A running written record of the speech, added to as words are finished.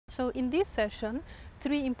So in this session,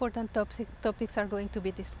 three important topics are going to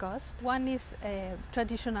be discussed. One is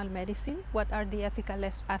traditional medicine. What are the ethical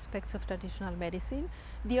aspects of traditional medicine?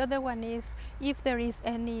 The other one is if there is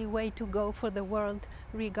any way to go for the world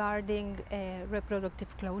regarding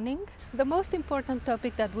reproductive cloning. The most important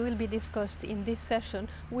topic that will be discussed in this session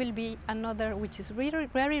will be another which is really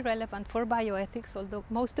very relevant for bioethics, although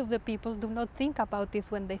most of the people do not think about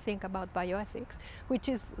this when they think about bioethics, which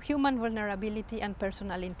is human vulnerability and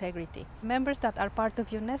personal integrity. Members that are part of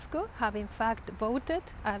UNESCO have in fact voted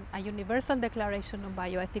a universal declaration on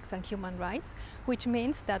bioethics and human rights, which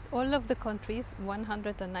means that all of the countries,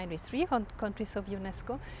 193 countries of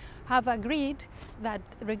UNESCO, have agreed that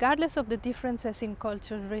regardless of the differences in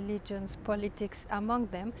culture, religions, politics among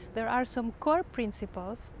them, there are some core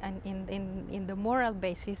principles and in the moral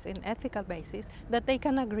basis, in ethical basis, that they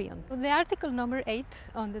can agree on. The article number 8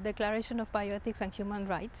 on the Declaration of Bioethics and Human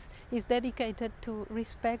Rights is dedicated to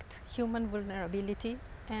respect human vulnerability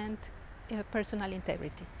and personal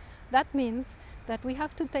integrity. That means that we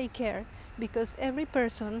have to take care because every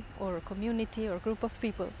person or community or group of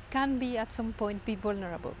people can be at some point be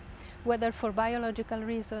vulnerable, whether for biological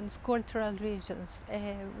reasons, cultural reasons,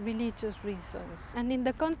 religious reasons. And in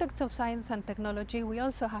the context of science and technology, we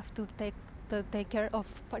also have to take care of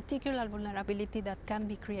particular vulnerability that can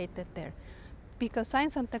be created there, because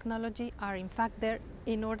science and technology are in fact there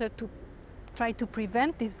in order to try to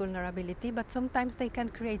prevent this vulnerability, but sometimes they can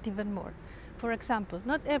create even more. For example,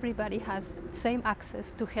 not everybody has same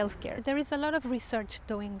access to healthcare. There is a lot of research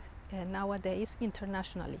doing nowadays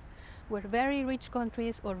internationally, where very rich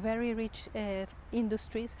countries or very rich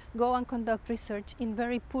industries go and conduct research in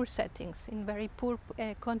very poor settings, in very poor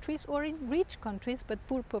countries, or in rich countries but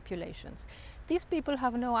poor populations. These people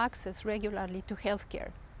have no access regularly to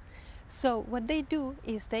healthcare. So what they do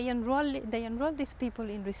is they enroll these people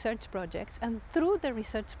in research projects, and through the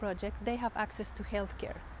research project they have access to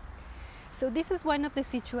healthcare. So this is one of the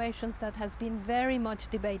situations that has been very much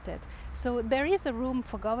debated. So there is a room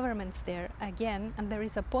for governments there again, and there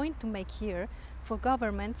is a point to make here for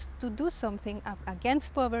governments to do something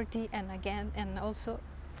against poverty and also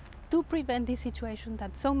to prevent the situation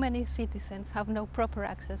that so many citizens have no proper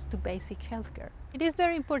access to basic healthcare. It is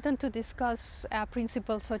very important to discuss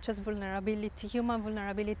principles such as vulnerability, human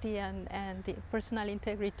vulnerability and the personal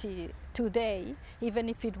integrity today, even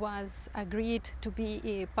if it was agreed to be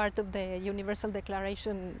a part of the Universal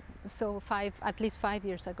Declaration at least 5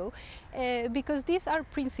 years ago, because these are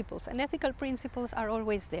principles, and ethical principles are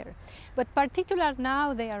always there. But particularly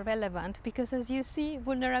now they are relevant because, as you see,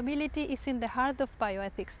 vulnerability is in the heart of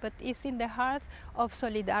bioethics, but is in the heart of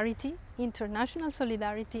solidarity, international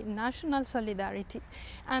solidarity, national solidarity.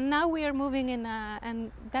 And now we are moving in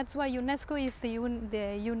and that's why UNESCO is the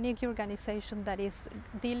unique organization that is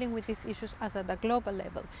dealing with these issues at a global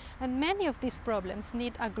level. And many of these problems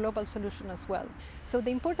need a global solution as well. So the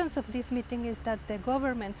importance of this meeting is that the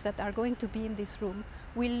governments that are going to be in this room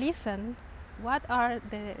will listen what are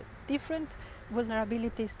the different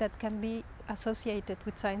vulnerabilities that can be associated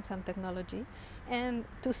with science and technology, and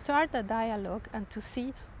to start a dialogue and to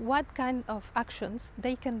see what kind of actions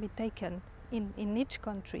they can be taken in each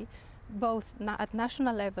country, both at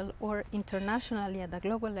national level or internationally at a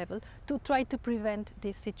global level, to try to prevent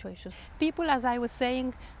these situations. People, as I was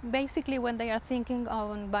saying, basically when they are thinking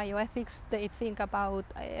on bioethics, they think about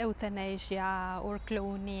euthanasia or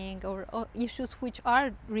cloning or issues which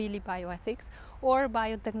are really bioethics, or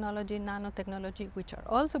biotechnology, nanotechnology, which are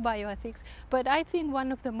also bioethics. But I think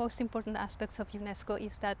one of the most important aspects of UNESCO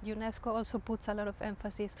is that UNESCO also puts a lot of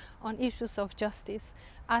emphasis on issues of justice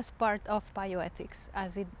as part of bioethics,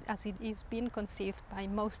 as it is being conceived by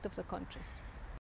most of the countries.